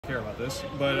Care about this,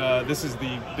 but this is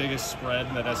the biggest spread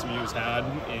that SMU has had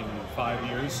in 5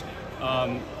 years.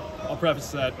 I'll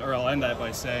preface that, or I'll end that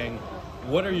by saying,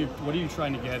 what are you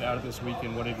trying to get out of this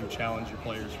weekend? What did you challenge your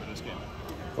players for this game?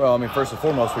 Well, I mean, first and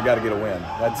foremost, we got to get a win.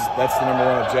 That's the number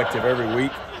one objective every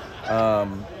week.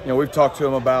 We've talked to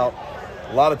them about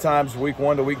a lot of times week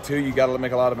 1 to week 2, you got to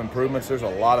make a lot of improvements. There's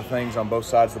a lot of things on both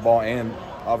sides of the ball, and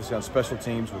obviously on special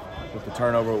teams with the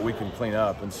turnover we can clean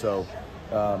up. And so.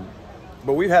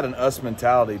 But we've had an us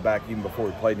mentality back even before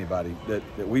we played anybody, that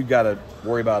we've got to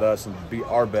worry about us and be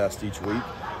our best each week.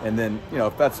 And then,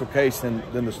 if that's the case, then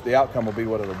the outcome will be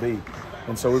what it'll be.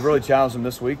 And so we've really challenged them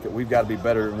this week that we've got to be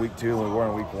better in week 2 than we were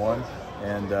in week 1.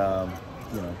 And,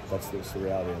 that's the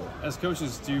reality of it. As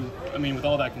coaches, with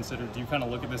all that considered, do you kind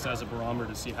of look at this as a barometer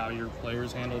to see how your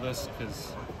players handle this?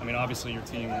 Because, obviously your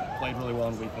team played really well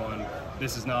in week 1.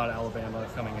 This is not Alabama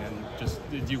coming in. Just,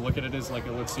 do you look at it as like,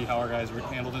 let's see how our guys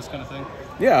handle this kind of thing?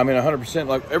 Yeah, 100%.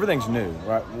 Like, everything's new,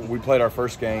 right? We played our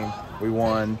first game. We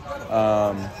won.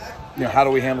 How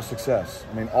do we handle success?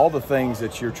 All the things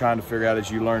that you're trying to figure out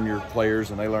as you learn your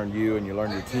players and they learn you and you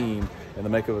learn your team and the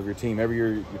makeup of your team. Every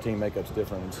year your team makeup's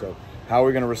different. And so how are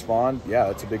we going to respond? Yeah,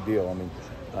 that's a big deal.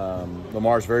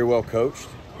 Lamar's very well coached,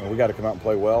 and we got to come out and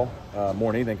play well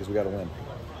more than anything because we got to win.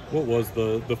 What was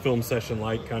the film session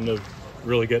like, kind of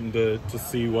really getting to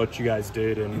see what you guys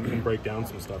did and break down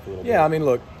some stuff a little bit? Yeah,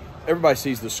 look, everybody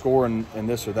sees the score and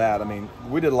this or that.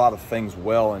 We did a lot of things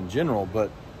well in general,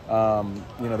 but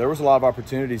there was a lot of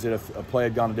opportunities that if a play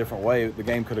had gone a different way, the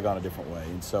game could have gone a different way.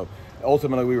 And so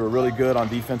ultimately we were really good on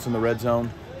defense in the red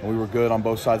zone, and we were good on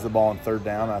both sides of the ball on third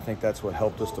down. And I think that's what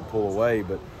helped us to pull away.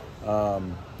 But,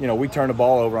 we turned the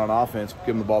ball over on offense, give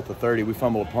them the ball at the 30. We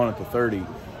fumbled opponent to 30.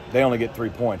 They only get 3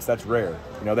 points. That's rare.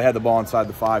 They had the ball inside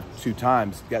the 5 2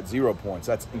 times, got 0 points.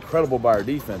 That's incredible by our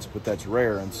defense, but that's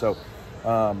rare. And so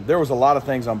there was a lot of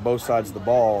things on both sides of the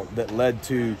ball that led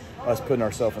to us putting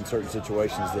ourselves in certain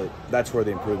situations that's where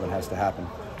the improvement has to happen.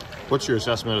 What's your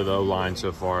assessment of the O-line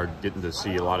so far, getting to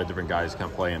see a lot of different guys kind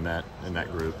of play in that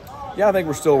group? Yeah, I think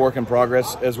we're still a work in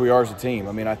progress, as we are as a team.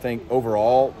 I think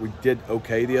overall we did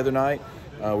okay the other night.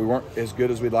 We weren't as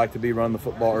good as we'd like to be running the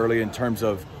football early in terms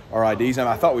of our IDs.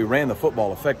 I thought we ran the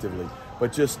football effectively,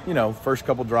 but just, first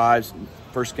couple drives,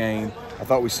 first game, I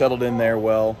thought we settled in there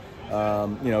well.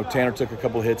 Tanner took a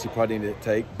couple of hits he probably needed to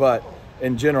take, but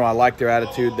in general, I like their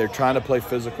attitude. They're trying to play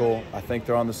physical. I think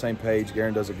they're on the same page.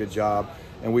 Garen does a good job,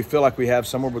 and we feel like we have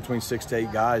somewhere between 6 to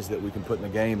 8 guys that we can put in the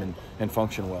game and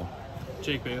function well.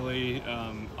 Jake Bailey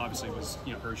obviously was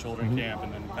hurt shoulder in camp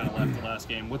and then kind of left the last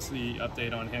game. What's the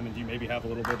update on him, and do you maybe have a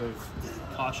little bit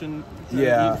of caution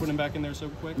to put him back in there so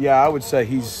quick? Yeah, I would say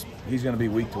he's going to be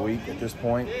week to week at this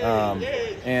point.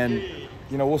 And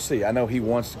we'll see. I know he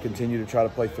wants to continue to try to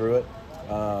play through it.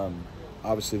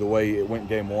 Obviously the way it went in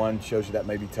game 1 shows you that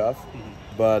may be tough,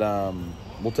 but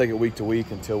we'll take it week to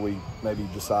week until we maybe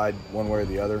decide one way or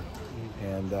the other.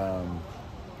 And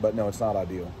but no, it's not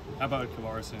ideal. How about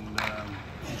Kavaris and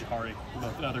Jahari,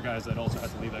 the other guys that also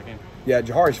had to leave that game? Yeah,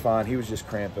 Jahari's fine. He was just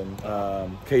cramping.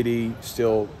 KD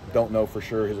still don't know for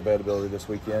sure his availability this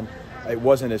weekend. It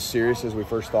wasn't as serious as we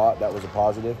first thought. That was a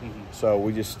positive. So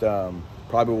we just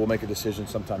probably will make a decision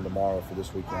sometime tomorrow for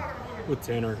this weekend. With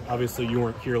Tanner, obviously you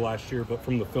weren't here last year, but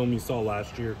from the film you saw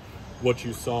last year, what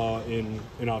you saw in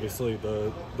obviously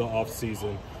the off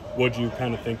season, what do you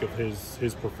kind of think of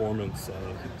his performance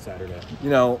Saturday?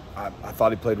 I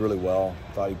thought he played really well.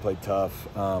 I thought he played tough.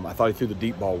 I thought he threw the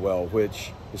deep ball well,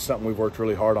 which is something we've worked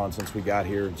really hard on since we got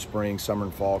here in spring, summer,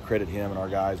 and fall. Credit him and our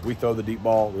guys. We throw the deep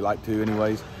ball. We like to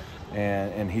anyways.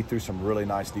 And he threw some really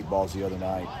nice deep balls the other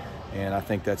night. And I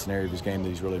think that's an area of his game that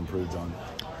he's really improved on.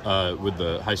 With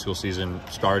the high school season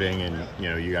starting and,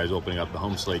 you guys opening up the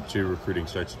home slate too, recruiting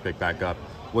starts to pick back up.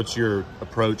 What's your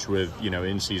approach with,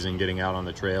 in season, getting out on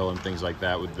the trail and things like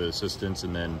that with the assistants?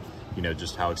 And then,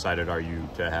 just how excited are you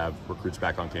to have recruits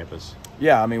back on campus?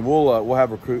 Yeah, we'll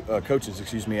have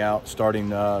coaches out starting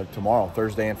tomorrow,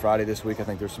 Thursday and Friday this week. I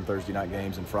think there's some Thursday night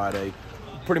games and Friday.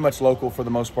 Pretty much local for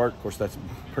the most part. Of course, that's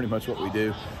pretty much what we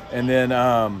do. And then,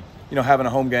 having a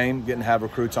home game, getting to have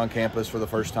recruits on campus for the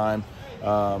first time,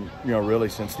 really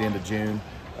since the end of June,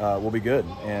 will be good.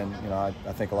 And, I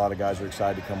think a lot of guys are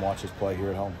excited to come watch us play here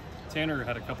at home. Tanner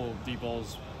had a couple of deep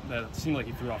balls that seemed like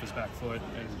he threw off his back foot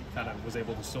and kind of was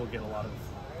able to still get a lot of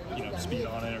speed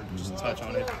on it or just a touch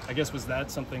on it. I guess was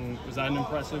that an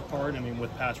impressive part?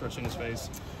 with pass rush in his face,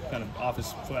 kind of off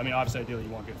his foot. Obviously ideally you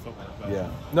want good footwork. But. Yeah.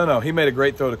 No, he made a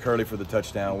great throw to Curley for the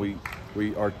touchdown. We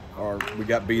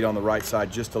got beat on the right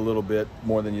side just a little bit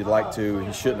more than you'd like to.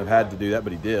 He shouldn't have had to do that,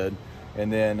 but he did.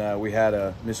 And then we had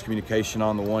a miscommunication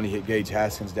on the one. He hit Gage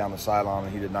Haskins down the sideline,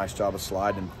 and he did a nice job of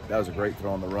sliding. That was a great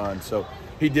throw on the run. So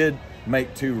he did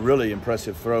make 2 really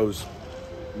impressive throws,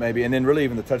 maybe. And then really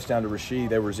even the touchdown to Rashee,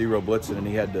 they were 0 blitzing, and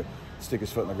he had to stick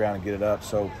his foot in the ground and get it up.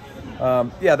 So,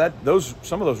 yeah,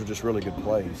 some of those were just really good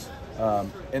plays.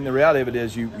 And the reality of it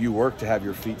is you work to have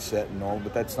your feet set and normal,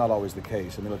 but that's not always the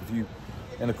case. I mean, look,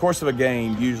 in the course of a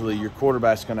game, usually your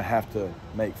quarterback's going to have to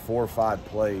make 4 or 5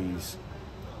 plays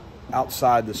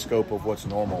outside the scope of what's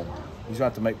normal. He's going to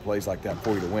have to make plays like that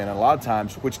for you to win. And a lot of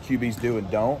times, which QBs do and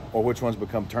don't, or which ones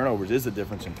become turnovers, is the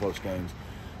difference in close games.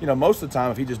 You know, most of the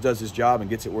time, if he just does his job and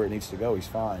gets it where it needs to go, he's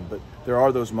fine. But there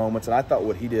are those moments, and I thought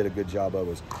what he did a good job of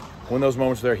was when those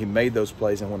moments were there, he made those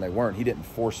plays, and when they weren't, he didn't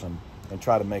force them and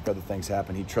try to make other things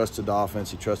happen. He trusted the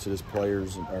offense, he trusted his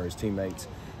players or his teammates,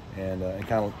 and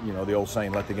kind of, you know, the old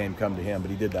saying, let the game come to him,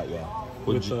 but he did that well.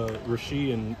 With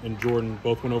Rashee and Jordan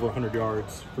both went over 100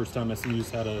 yards. First time SMU's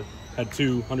had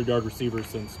 2 100-yard receivers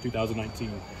since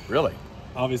 2019. Really?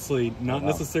 Obviously, not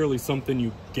necessarily something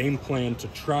you game plan to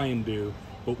try and do,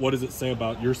 but what does it say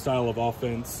about your style of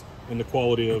offense and the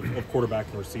quality of quarterback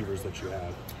and receivers that you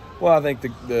have? Well, I think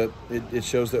it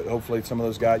shows that hopefully some of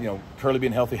those guys, you know, Curley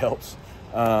being healthy helps.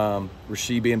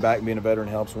 Rashee being back and being a veteran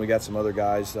helps. And we got some other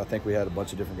guys. I think we had a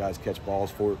bunch of different guys catch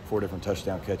balls, four different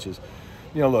touchdown catches.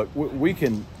 You know, look, we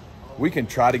can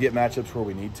try to get matchups where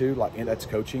we need to, like, and that's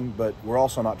coaching, but we're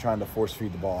also not trying to force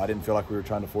feed the ball. I didn't feel like we were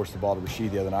trying to force the ball to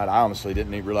Rashee the other night. I honestly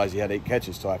didn't even realize he had 8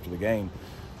 catches till after the game.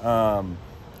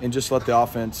 And just let the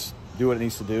offense do what it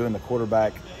needs to do, and the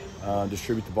quarterback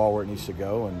distribute the ball where it needs to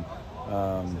go.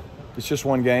 And it's just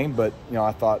one game, but, you know,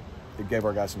 I thought it gave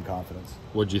our guys some confidence.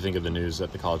 What did you think of the news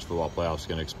that the college football playoff is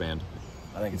going to expand?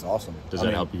 I think it's awesome. Does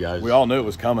that help you guys? We all knew it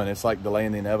was coming. It's like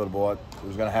delaying the inevitable. It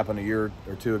was going to happen a year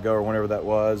or 2 ago or whenever that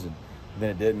was, and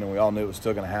then it didn't, and we all knew it was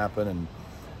still going to happen. And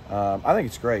I think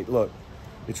it's great. Look,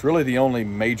 it's really the only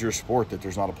major sport that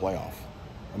there's not a playoff.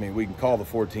 I mean, we can call the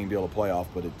 4-team deal a playoff,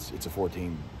 but it's a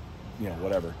 4-team, you know,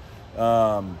 whatever.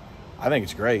 I think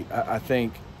it's great. I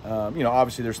think, you know,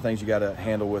 obviously there's things you got to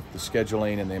handle with the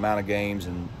scheduling and the amount of games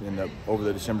and over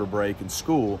the December break and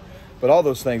school. But all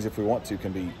those things, if we want to,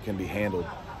 can be handled.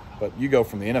 But you go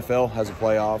from the NFL has the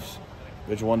playoffs,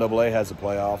 Division 1AA has the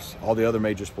playoffs, all the other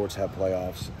major sports have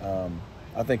playoffs.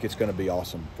 I think it's going to be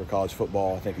awesome for college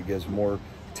football. I think it gives more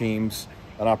teams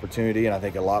an opportunity, and I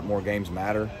think a lot more games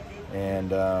matter.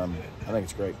 And I think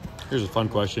it's great. Here's a fun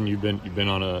question. You've been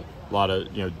on a lot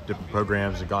of, you know, different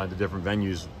programs and gone to different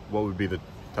venues. What would be the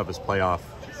toughest playoff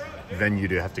venue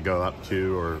to have to go up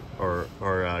to or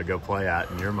go play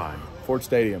at in your mind? Ford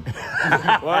Stadium.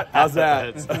 What? How's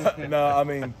that? No, I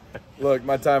mean, look,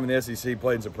 my time in the SEC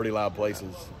played in some pretty loud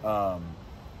places.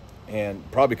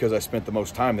 And probably because I spent the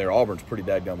most time there, Auburn's pretty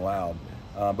dadgum loud.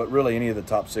 But really, any of the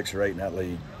top 6 or 8 in that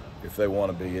league, if they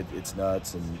want to be, it's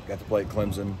nuts. And got to play at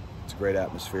Clemson. It's a great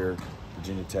atmosphere.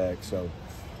 Virginia Tech. So,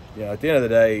 you know, at the end of the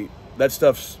day, that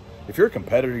stuff's, if you're a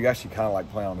competitor, you actually kind of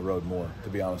like playing on the road more, to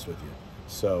be honest with you.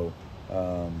 So,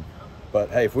 but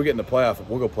hey, if we get in the playoff,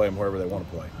 we'll go play them wherever they want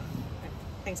to play.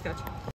 Thanks, Coach.